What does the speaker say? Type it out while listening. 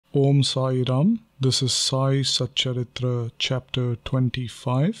Om Sai Ram. This is Sai Satcharitra chapter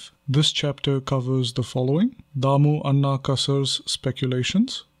 25. This chapter covers the following: Damu Anna Kasar's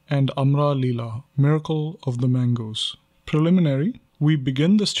speculations and Amra-Leela, miracle of the mangoes. Preliminary. We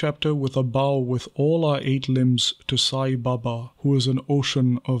begin this chapter with a bow with all our 8 limbs to Sai Baba, who is an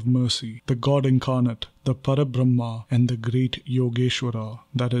ocean of mercy, the God incarnate, the Para-Brahma, and the great Yogeshwara,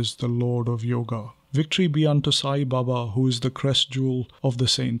 that is the Lord of Yoga. Victory be unto Sai Baba, who is the crest-jewel of the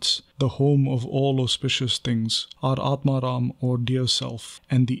saints, the home of all auspicious things, our Atmaram or dear self,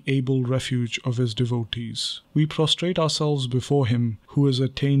 and the able refuge of his devotees. We prostrate ourselves before him, who has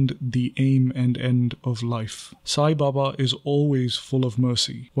attained the aim and end of life. Sai Baba is always full of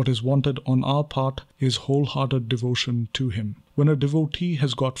mercy. What is wanted on our part is wholehearted devotion to him. When a devotee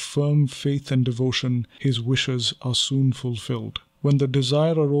has got firm faith and devotion, his wishes are soon fulfilled. When the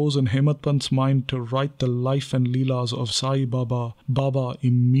desire arose in Hemadpant's mind to write the life and Leelas of Sai Baba, Baba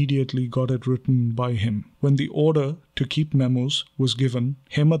immediately got it written by him. When the order to keep memos was given,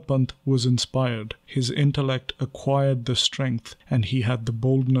 Hemadpant was inspired. His intellect acquired the strength, and he had the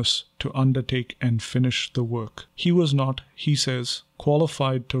boldness to undertake and finish the work. He was not, he says,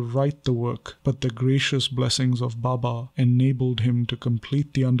 qualified to write the work, but the gracious blessings of Baba enabled him to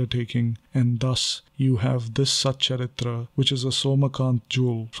complete the undertaking, and thus you have this Satcharitra, which is a Somakant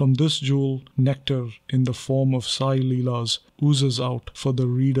jewel. From this jewel, nectar in the form of Sai Leelas oozes out for the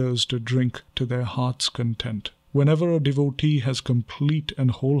readers to drink to their heart's content. Whenever a devotee has complete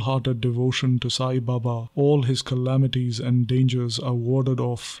and wholehearted devotion to Sai Baba, all his calamities and dangers are warded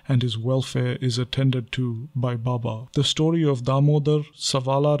off and his welfare is attended to by Baba. The story of Damodar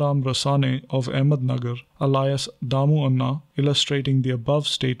Savalaram Rasane of Ahmednagar, alias Damu Anna, illustrating the above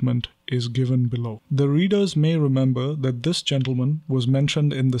statement, is given below. The readers may remember that this gentleman was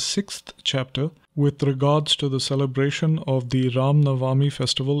mentioned in the 6th chapter with regards to the celebration of the Ram Navami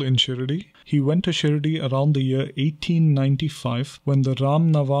festival in Shirdi. He went to Shirdi around the year 1895 when the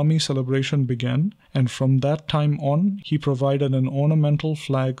Ram Navami celebration began, and from that time on he provided an ornamental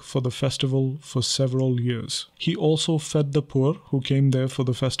flag for the festival for several years. He also fed the poor who came there for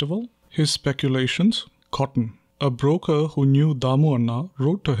the festival. His speculations: cotton. A broker who knew Damu Anna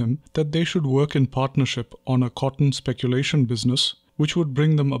wrote to him that they should work in partnership on a cotton speculation business, which would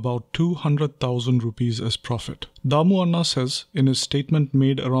bring them about 200,000 rupees as profit. Damu Anna says in his statement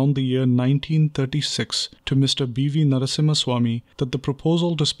made around the year 1936 to Mr. B.V. Narasimha Swami that the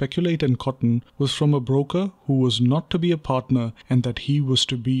proposal to speculate in cotton was from a broker who was not to be a partner and that he was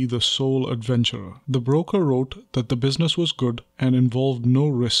to be the sole adventurer. The broker wrote that the business was good and involved no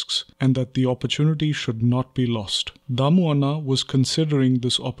risks and that the opportunity should not be lost. Damu Anna was considering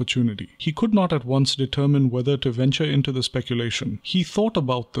this opportunity. He could not at once determine whether to venture into the speculation. He thought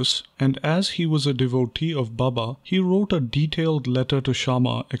about this, and as he was a devotee of Baba, he wrote a detailed letter to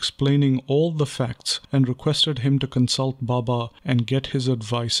Shama explaining all the facts and requested him to consult Baba and get his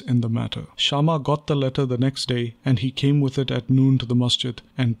advice in the matter. Shama got the letter the next day and he came with it at noon to the masjid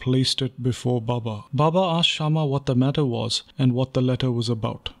and placed it before Baba. Baba asked Shama what the matter was and what the letter was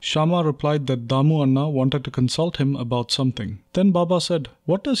about. Shama replied that Damu Anna wanted to consult him about something. Then Baba said,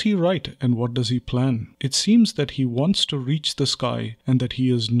 "What does he write and what does he plan? It seems that he wants to reach the sky and that he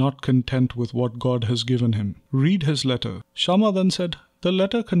is not content with what God has given him. Read his letter." Shama then said, "The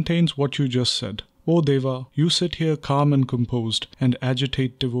letter contains what you just said. O Deva, you sit here calm and composed and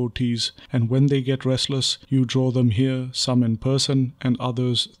agitate devotees, and when they get restless, you draw them here, some in person and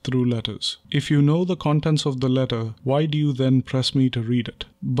others through letters. If you know the contents of the letter, why do you then press me to read it?"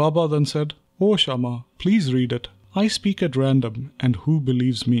 Baba then said, "O Shama, please read it. I speak at random, and who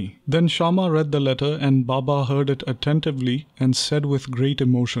believes me?" Then Shama read the letter and Baba heard it attentively and said with great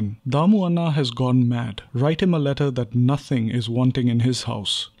emotion, "Damu Anna has gone mad. Write him a letter that nothing is wanting in his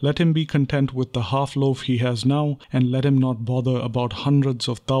house. Let him be content with the half loaf he has now and let him not bother about hundreds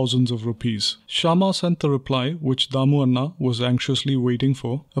of thousands of rupees." Shama sent the reply which Damu Anna was anxiously waiting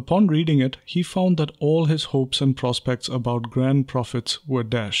for. Upon reading it, he found that all his hopes and prospects about grand profits were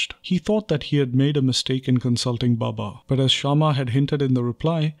dashed. He thought that he had made a mistake in consulting Baba. But as Shama had hinted in the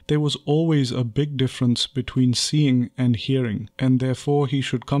reply, there was always a big difference between seeing and hearing, and therefore he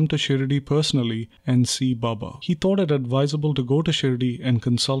should come to Shirdi personally and see Baba. He thought it advisable to go to Shirdi and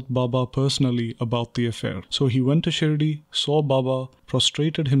consult Baba personally about the affair. So he went to Shirdi, saw Baba,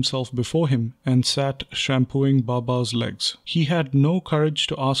 prostrated himself before him, and sat shampooing Baba's legs. He had no courage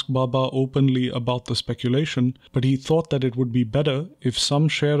to ask Baba openly about the speculation, but he thought that it would be better if some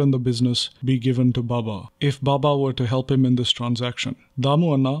share in the business be given to Baba, if Baba were to help him in this transaction.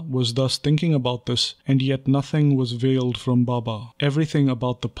 Damu Anna was thus thinking about this, and yet nothing was veiled from Baba. Everything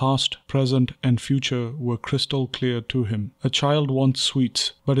about the past, present, and future were crystal clear to him. A child wants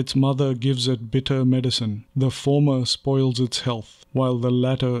sweets, but its mother gives it bitter medicine. The former spoils its health, while the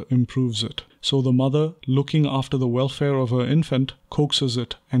latter improves it. So the mother, looking after the welfare of her infant, coaxes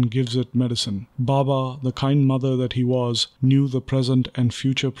it and gives it medicine. Baba, the kind mother that he was, knew the present and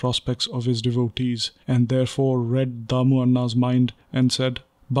future prospects of his devotees, and therefore read Damu Anna's mind and said,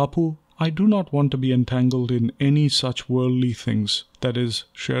 "Bapu, I do not want to be entangled in any such worldly things, that is,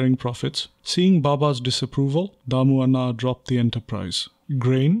 sharing profits." Seeing Baba's disapproval, Damu Anna dropped the enterprise.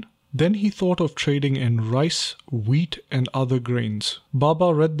 Grain? Then he thought of trading in rice, wheat, and other grains.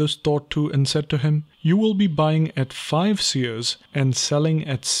 Baba read this thought too and said to him, "You will be buying at 5 seers and selling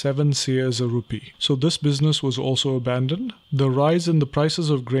at 7 seers a rupee." So this business was also abandoned. The rise in the prices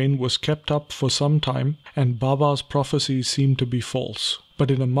of grain was kept up for some time, and Baba's prophecy seemed to be false. But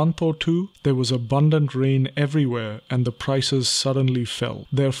in a month or two, there was abundant rain everywhere and the prices suddenly fell.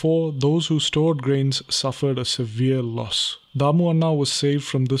 Therefore, those who stored grains suffered a severe loss. Damu Anna was saved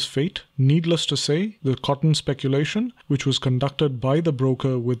from this fate. Needless to say, the cotton speculation, which was conducted by the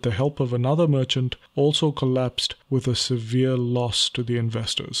broker with the help of another merchant, also collapsed with a severe loss to the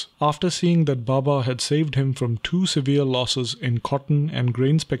investors. After seeing that Baba had saved him from 2 severe losses in cotton and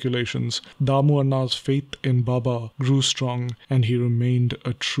grain speculations, Damu Anna's faith in Baba grew strong and he remained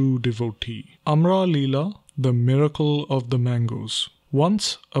a true devotee. Amra-Leela, the miracle of the mangoes.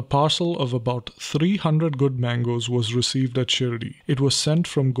 Once, a parcel of about 300 good mangoes was received at Shirdi. It was sent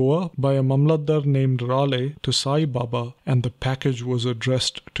from Goa by a Mamlatdar named Rale to Sai Baba, and the package was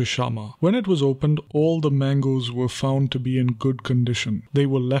addressed to Shama. When it was opened, all the mangoes were found to be in good condition. They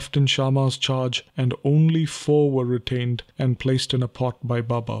were left in Shama's charge, and only 4 were retained and placed in a pot by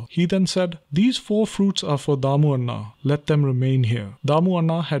Baba. He then said, "These 4 fruits are for Damu Anna. Let them remain here." Damu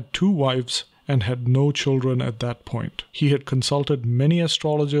Anna had 2 wives and had no children at that point. He had consulted many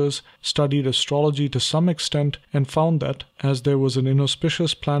astrologers, studied astrology to some extent, and found that, as there was an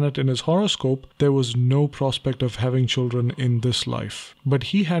inauspicious planet in his horoscope, there was no prospect of having children in this life. But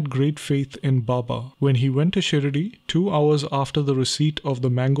he had great faith in Baba. When he went to Shirdi, 2 hours after the receipt of the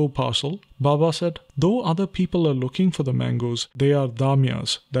mango parcel, Baba said, "Though other people are looking for the mangoes, they are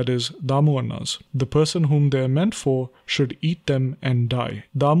Damya's, that is, Damu Anna's. The person whom they are meant for should eat them and die."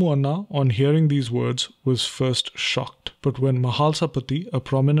 Damu Anna, on hearing these words, was first shocked. But when Mahalsapati, a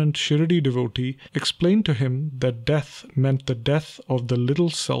prominent Shirdi devotee, explained to him that death meant the death of the little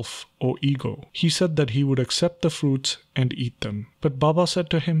self or ego, he said that he would accept the fruits and eat them. But Baba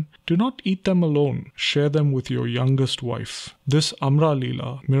said to him, "Do not eat them alone, share them with your youngest wife." This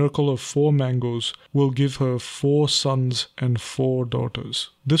Amra-Leela, miracle of 4 mangoes, will give her 4 sons and 4 daughters.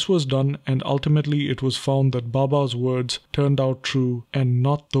 This was done, and ultimately it was found that Baba's words turned out true and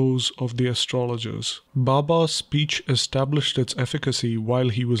not those of the astrologers. Baba's speech established its efficacy while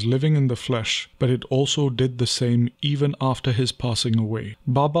he was living in the flesh, but it also did the same even after his passing away.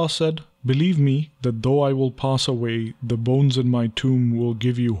 Baba said, "Believe me that though I will pass away, the bones in my tomb will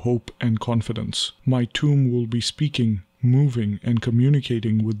give you hope and confidence. My tomb will be speaking, moving, and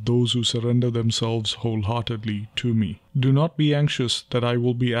communicating with those who surrender themselves wholeheartedly to me. Do not be anxious that I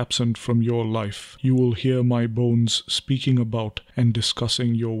will be absent from your life. You will hear my bones speaking about and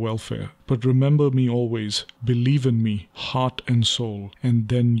discussing your welfare. But remember me always, believe in me, heart and soul, and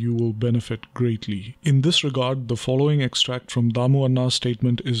then you will benefit greatly." In this regard, the following extract from Damu Anna's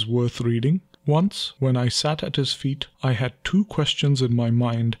statement is worth reading. "Once, when I sat at his feet, I had 2 questions in my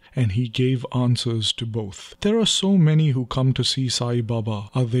mind, and he gave answers to both. There are so many who come to see Sai Baba.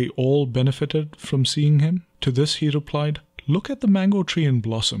 Are they all benefited from seeing him? To this he replied, Look at the mango tree in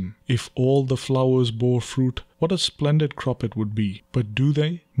blossom. If all the flowers bore fruit, what a splendid crop it would be. But do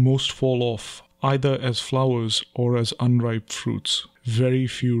they? Most fall off, either as flowers or as unripe fruits. Very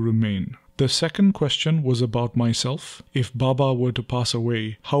few remain." The second question was about myself. If Baba were to pass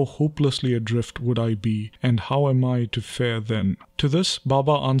away, how hopelessly adrift would I be, and how am I to fare then? To this,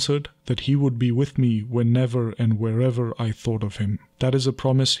 Baba answered that he would be with me whenever and wherever I thought of him. That is a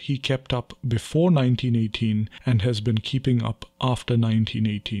promise he kept up before 1918 and has been keeping up after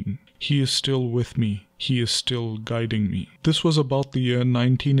 1918. He is still with me. He is still guiding me. This was about the year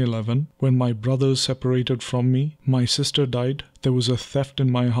 1911, when my brothers separated from me, my sister died, there was a theft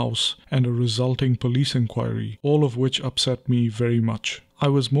in my house, and a resulting police inquiry, all of which upset me very much. I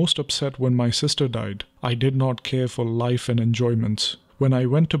was most upset when my sister died. I did not care for life and enjoyments. When I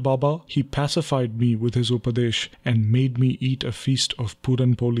went to Baba, he pacified me with his Upadesh and made me eat a feast of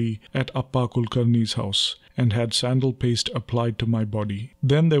Puran Poli at Appa Kulkarni's house, and had sandal paste applied to my body.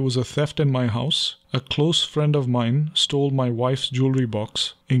 Then there was a theft in my house. A close friend of mine stole my wife's jewelry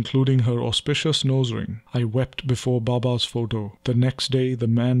box, including her auspicious nose ring. I wept before Baba's photo. The next day, the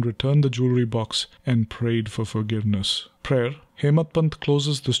man returned the jewelry box and prayed for forgiveness. Prayer. Hemadpant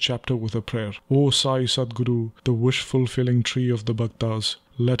closes this chapter with a prayer. O Sai Sadguru, the wish-fulfilling tree of the Bhaktas,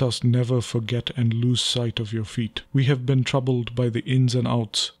 let us never forget and lose sight of your feet. We have been troubled by the ins and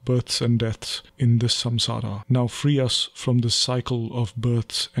outs, births and deaths in this samsara. Now free us from this cycle of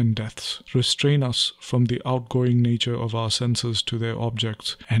births and deaths. Restrain us from the outgoing nature of our senses to their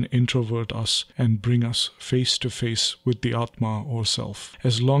objects, and introvert us and bring us face to face with the Atma or Self.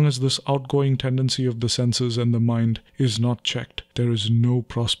 As long as this outgoing tendency of the senses and the mind is not checked, there is no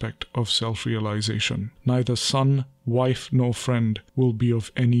prospect of self-realization. Neither son, wife nor friend will be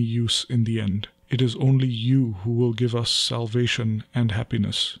of any use in the end. It is only you who will give us salvation and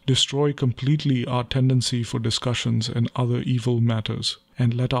happiness. Destroy completely our tendency for discussions and other evil matters,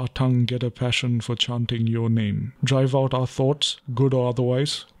 and let our tongue get a passion for chanting your name. Drive out our thoughts, good or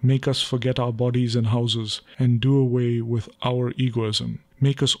otherwise. Make us forget our bodies and houses, and do away with our egoism.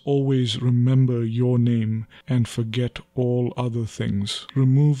 Make us always remember your name and forget all other things.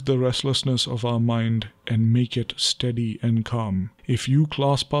 Remove the restlessness of our mind and make it steady and calm. If you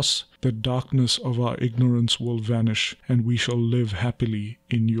clasp us, the darkness of our ignorance will vanish, and we shall live happily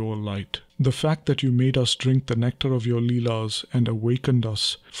in your light. The fact that you made us drink the nectar of your Leelas and awakened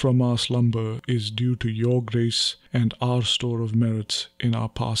us from our slumber is due to your grace and our store of merits in our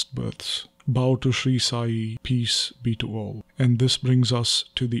past births. Bow to Shri Sai, peace be to all. And this brings us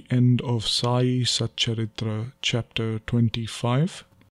to the end of Sai Satcharitra, chapter 25.